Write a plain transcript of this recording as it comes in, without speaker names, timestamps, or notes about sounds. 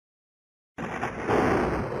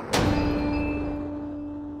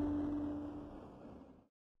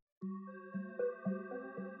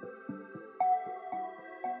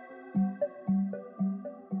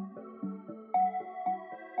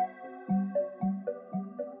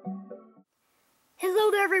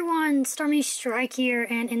Hello there everyone, Stormy Strike here,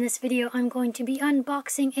 and in this video I'm going to be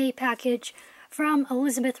unboxing a package from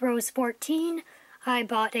Elizabeth Rose 14. I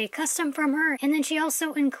bought a custom from her, and then she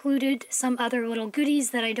also included some other little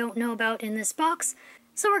goodies that I don't know about in this box.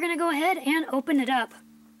 So we're going to go ahead and open it up.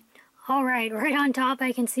 Alright, right on top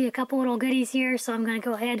I can see a couple little goodies here, so I'm going to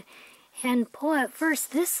go ahead and pull out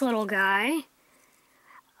first this little guy.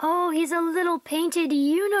 Oh, he's a little painted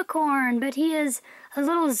unicorn, but he is a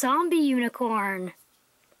little zombie unicorn.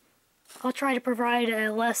 I'll try to provide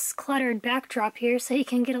a less cluttered backdrop here so you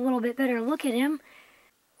can get a little bit better look at him.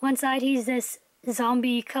 One side he's this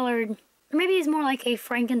zombie colored, maybe he's more like a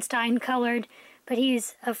Frankenstein colored, but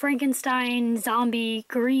he's a Frankenstein zombie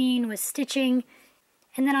green with stitching.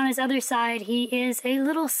 And then on his other side he is a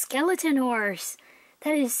little skeleton horse.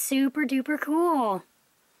 That is super duper cool.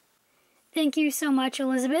 Thank you so much,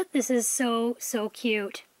 Elizabeth. This is so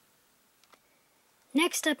cute.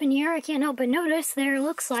 Next up in here, I can't help but notice there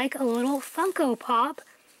looks like a little Funko Pop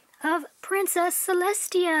of Princess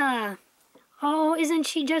Celestia. Oh, isn't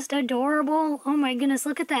she just adorable? Oh my goodness,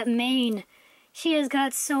 look at that mane. She has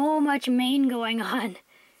got so much mane going on.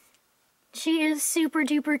 She is super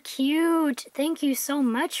duper cute. Thank you so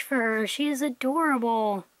much for her. She is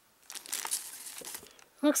adorable.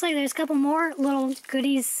 Looks like there's a couple more little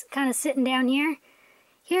goodies kind of sitting down here.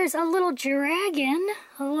 Here's a little dragon,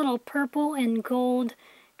 a little purple and gold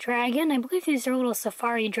dragon. I believe these are little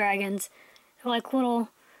safari dragons. They're like little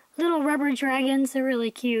rubber dragons. They're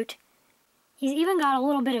really cute. He's even got a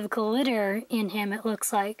little bit of glitter in him, it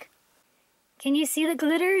looks like. Can you see the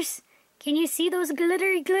glitters? Can you see those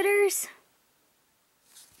glittery glitters?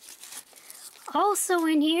 Also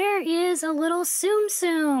in here is a little Tsum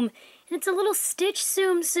Tsum. It's a little Stitch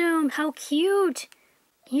Tsum Tsum. How cute!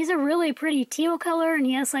 He's a really pretty teal color and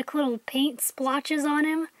he has like little paint splotches on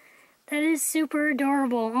him. That is super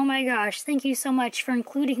adorable. Oh my gosh, thank you so much for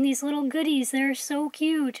including these little goodies. They're so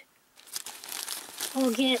cute.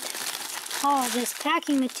 We'll get all this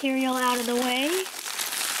packing material out of the way.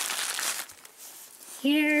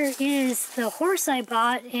 Here is the horse I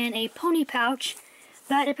bought in a pony pouch.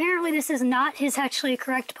 But apparently this is not his actually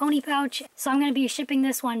correct pony pouch, so I'm going to be shipping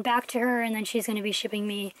this one back to her, and then she's going to be shipping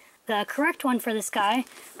me the correct one for this guy.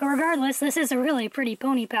 But regardless, this is a really pretty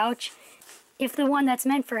pony pouch. If the one that's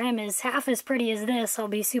meant for him is half as pretty as this, I'll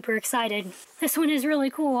be super excited. This one is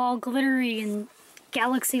really cool, all glittery and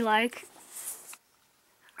galaxy-like.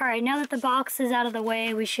 Alright, now that the box is out of the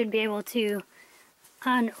way, we should be able to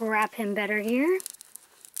unwrap him better here.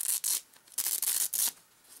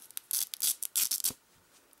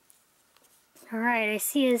 Alright, I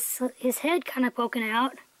see his head kind of poking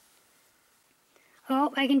out.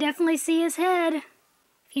 Oh, I can definitely see his head.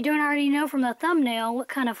 If you don't already know from the thumbnail what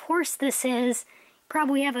kind of horse this is, you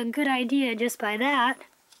probably have a good idea just by that.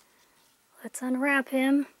 Let's unwrap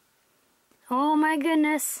him. Oh my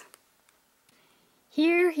goodness.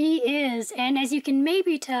 Here he is, and as you can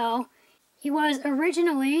maybe tell, he was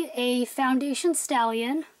originally a Foundation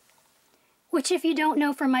Stallion. Which, if you don't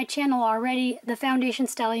know from my channel already, the Foundation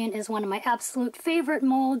Stallion is one of my absolute favorite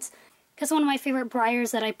molds. Because one of my favorite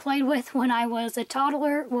Breyers that I played with when I was a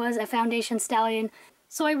toddler was a Foundation Stallion.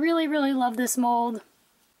 So I really love this mold.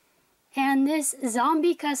 And this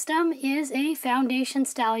zombie custom is a Foundation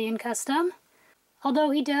Stallion custom.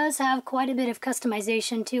 Although he does have quite a bit of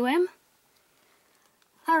customization to him.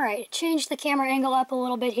 Alright, change the camera angle up a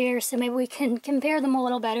little bit here so maybe we can compare them a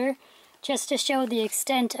little better. Just to show the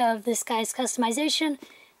extent of this guy's customization.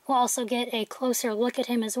 We'll also get a closer look at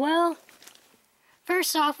him as well.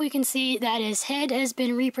 First off, we can see that his head has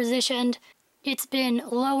been repositioned. It's been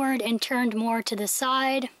lowered and turned more to the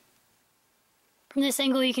side. From this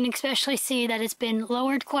angle you can especially see that it's been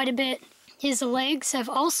lowered quite a bit. His legs have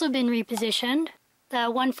also been repositioned. The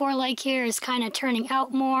one foreleg here is kind of turning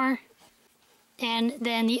out more. And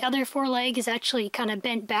then the other foreleg is actually kind of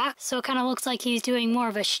bent back, so it kind of looks like he's doing more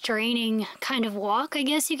of a straining kind of walk, I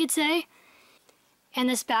guess you could say. And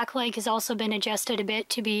this back leg has also been adjusted a bit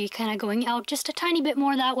to be kind of going out just a tiny bit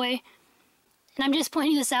more that way. And I'm just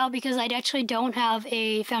pointing this out because I actually don't have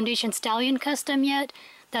a Foundation Stallion custom yet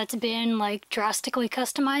that's been like drastically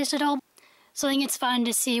customized at all. So I think it's fun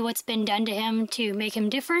to see what's been done to him to make him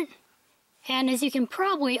different. And as you can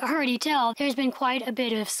probably already tell, there's been quite a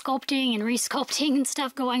bit of sculpting and resculpting and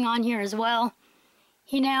stuff going on here as well.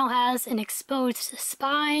 He now has an exposed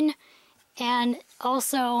spine, and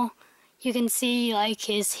also you can see like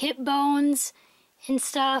his hip bones and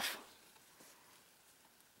stuff.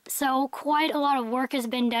 So quite a lot of work has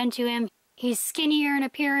been done to him. He's skinnier in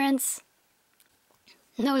appearance.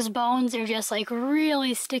 Those bones are just like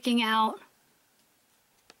really sticking out.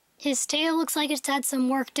 His tail looks like it's had some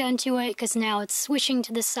work done to it because now it's swishing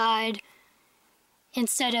to the side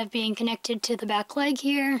instead of being connected to the back leg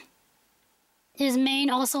here. His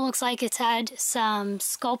mane also looks like it's had some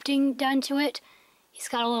sculpting done to it. He's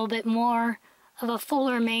got a little bit more of a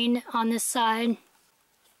fuller mane on this side.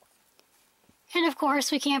 And of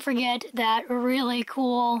course, we can't forget that really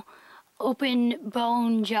cool open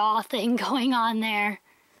bone jaw thing going on there.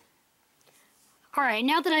 Alright,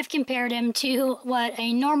 now that I've compared him to what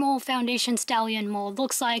a normal Foundation Stallion mold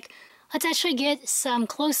looks like, let's actually get some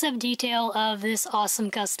close-up detail of this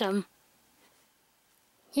awesome custom.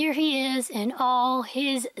 Here he is in all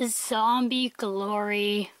his zombie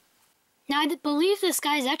glory. Now, I believe this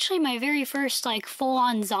guy is actually my very first,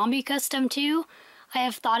 full-on zombie custom, too. I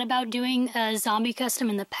have thought about doing a zombie custom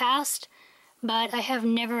in the past, but I have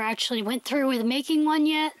never actually went through with making one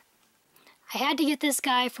yet. I had to get this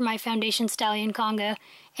guy for my Foundation Stallion conga,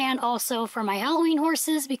 and also for my Halloween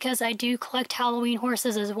horses, because I do collect Halloween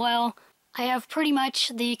horses as well. I have pretty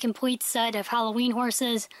much the complete set of Halloween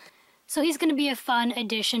horses, so he's going to be a fun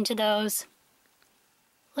addition to those.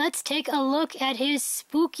 Let's take a look at his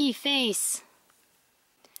spooky face.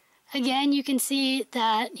 Again, you can see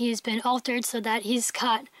that he's been altered so that he's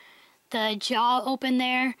got the jaw open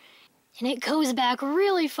there, and it goes back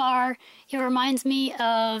really far. It reminds me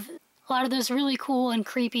of a lot of those really cool and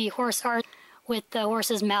creepy horse art with the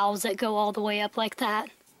horses' mouths that go all the way up like that.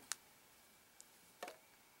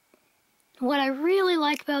 What I really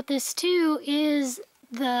like about this too is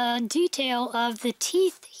the detail of the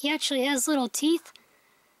teeth. He actually has little teeth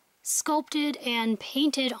sculpted and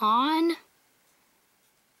painted on.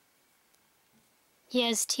 He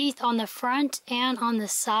has teeth on the front and on the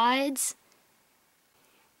sides.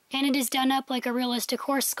 And it is done up like a realistic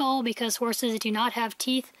horse skull because horses do not have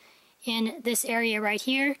teeth in this area right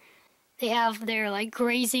here. They have their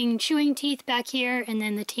grazing, chewing teeth back here, and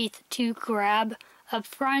then the teeth to grab up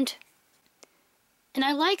front. And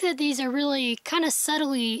I like that these are really kind of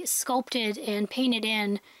subtly sculpted and painted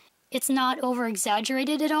in. It's not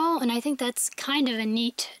over-exaggerated at all, and I think that's kind of a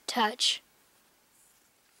neat touch.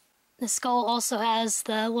 The skull also has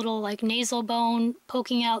the little nasal bone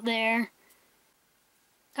poking out there.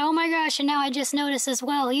 Oh my gosh, and now I just noticed as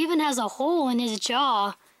well, he even has a hole in his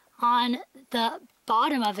jaw on the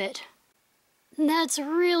bottom of it. That's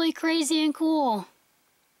really crazy and cool.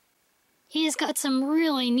 He's got some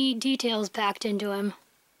really neat details packed into him.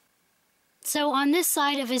 So on this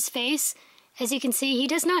side of his face, as you can see, he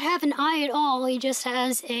does not have an eye at all. He just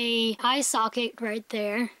has an eye socket right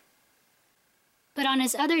there. But on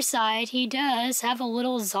his other side, he does have a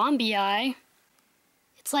little zombie eye.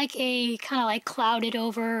 It's like a kind of clouded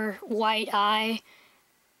over white eye.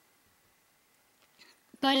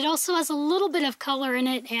 But it also has a little bit of color in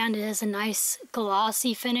it, and it has a nice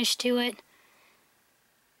glossy finish to it.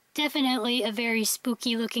 Definitely a very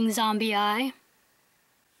spooky looking zombie eye.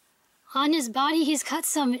 On his body, he's got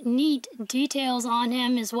some neat details on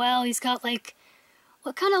him as well. He's got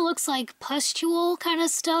what kind of looks like pustule kind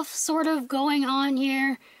of stuff sort of going on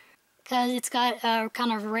here. Because it's got a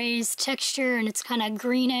kind of raised texture and it's kind of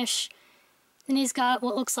greenish. Then he's got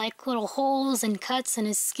what looks like little holes and cuts in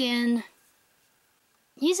his skin.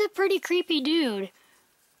 He's a pretty creepy dude.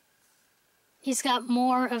 He's got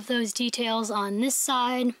more of those details on this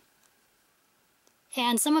side.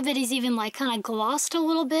 And some of it is even kind of glossed a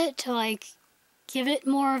little bit to give it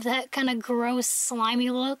more of that kind of gross, slimy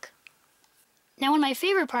look. Now, one of my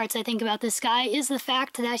favorite parts I think about this guy is the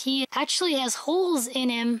fact that he actually has holes in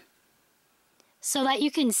him so that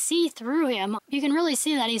you can see through him. You can really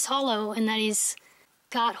see that he's hollow and that he's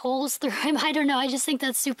got holes through him. I don't know, I just think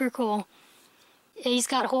that's super cool. He's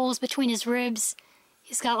got holes between his ribs.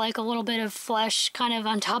 He's got a little bit of flesh kind of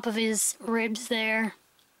on top of his ribs there.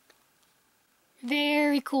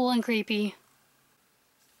 Very cool and creepy.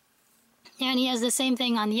 And he has the same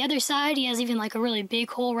thing on the other side. He has even a really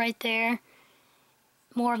big hole right there.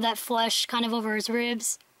 More of that flesh kind of over his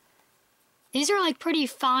ribs. These are pretty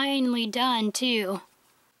finely done too.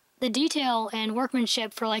 The detail and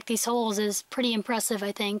workmanship for these holes is pretty impressive,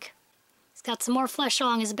 I think. He's got some more flesh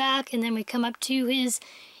along his back, and then we come up to his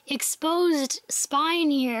exposed spine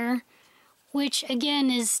here, which again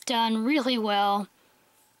is done really well.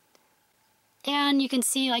 And you can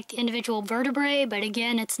see the individual vertebrae, but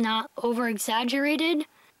again, it's not over-exaggerated.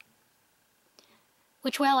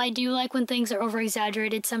 Which, well, I do like when things are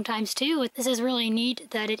over-exaggerated sometimes too. This is really neat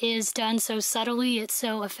that it is done so subtly, it's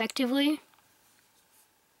so effectively.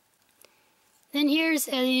 Then here's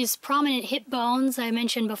these prominent hip bones I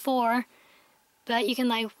mentioned before. But you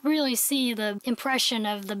can really see the impression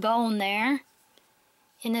of the bone there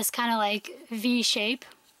in this kind of V shape.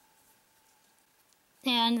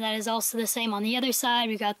 And that is also the same on the other side.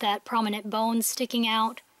 We got that prominent bone sticking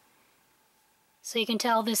out. So you can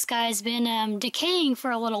tell this guy's been decaying for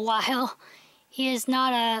a little while. He is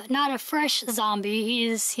not a fresh zombie.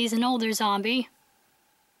 He's an older zombie.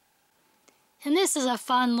 And this is a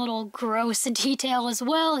fun little gross detail as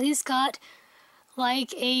well. He's got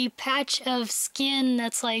like a patch of skin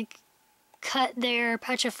that's like cut there,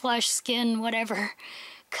 patch of flesh, skin, whatever,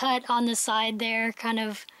 cut on the side there, kind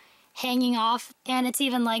of hanging off. And it's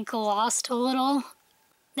even like glossed a little.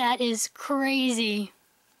 That is crazy.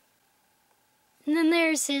 And then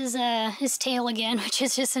there's his tail again, which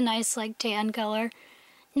is just a nice like tan color.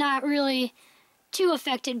 Not really too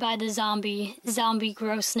affected by the zombie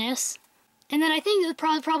grossness. And then I think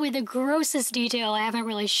probably the grossest detail I haven't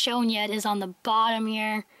really shown yet is on the bottom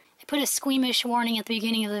here. I put a squeamish warning at the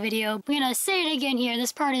beginning of the video. I'm gonna say it again here.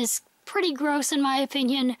 This part is pretty gross in my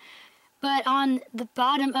opinion. But on the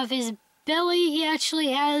bottom of his belly, he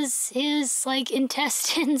actually has his like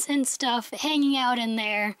intestines and stuff hanging out in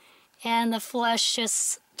there. And the flesh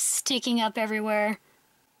just sticking up everywhere.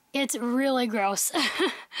 It's really gross.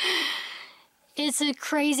 It's a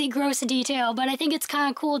crazy gross detail, but I think it's kind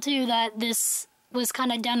of cool too that this was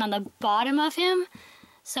kind of done on the bottom of him.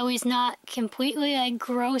 So he's not completely like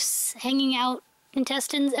gross, hanging out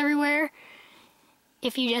intestines everywhere.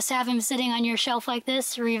 If you just have him sitting on your shelf like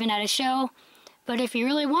this, or even at a show. But if you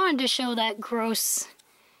really wanted to show that gross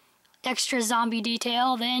extra zombie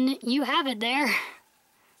detail, then you have it there.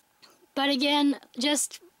 But again,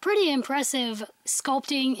 just pretty impressive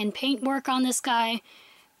sculpting and paint work on this guy.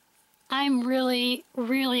 I'm really,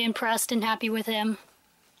 really impressed and happy with him.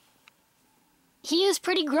 He is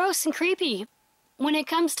pretty gross and creepy. When it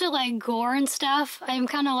comes to like gore and stuff, I'm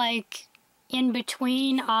kind of like in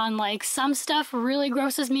between on like some stuff really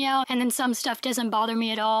grosses me out and then some stuff doesn't bother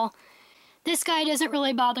me at all. This guy doesn't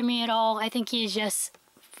really bother me at all. I think he's just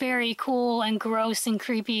very cool and gross and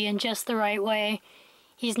creepy in just the right way.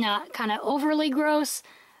 He's not kind of overly gross,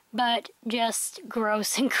 but just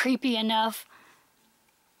gross and creepy enough.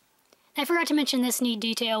 I forgot to mention this neat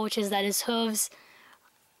detail, which is that his hooves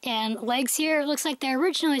and legs here, it looks like they're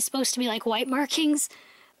originally supposed to be like white markings,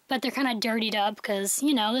 but they're kind of dirtied up because,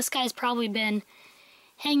 you know, this guy's probably been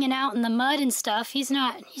hanging out in the mud and stuff. He's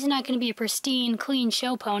not going to be a pristine, clean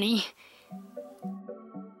show pony.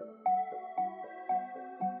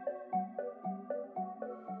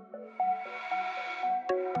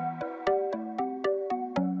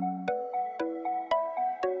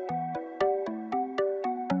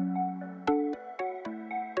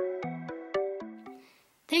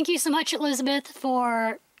 Thank you so much, Elizabeth,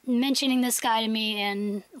 for mentioning this guy to me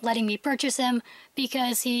and letting me purchase him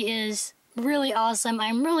because he is really awesome.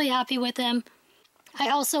 I'm really happy with him. I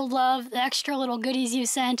also love the extra little goodies you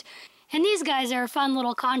sent. And these guys are a fun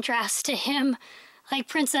little contrast to him. Like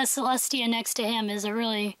Princess Celestia next to him is a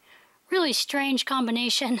really, really strange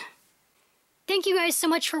combination. Thank you guys so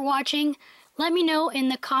much for watching. Let me know in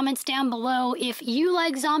the comments down below if you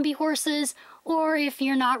like zombie horses or if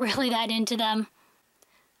you're not really that into them.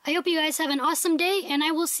 I hope you guys have an awesome day, and I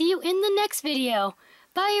will see you in the next video.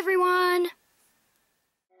 Bye, everyone!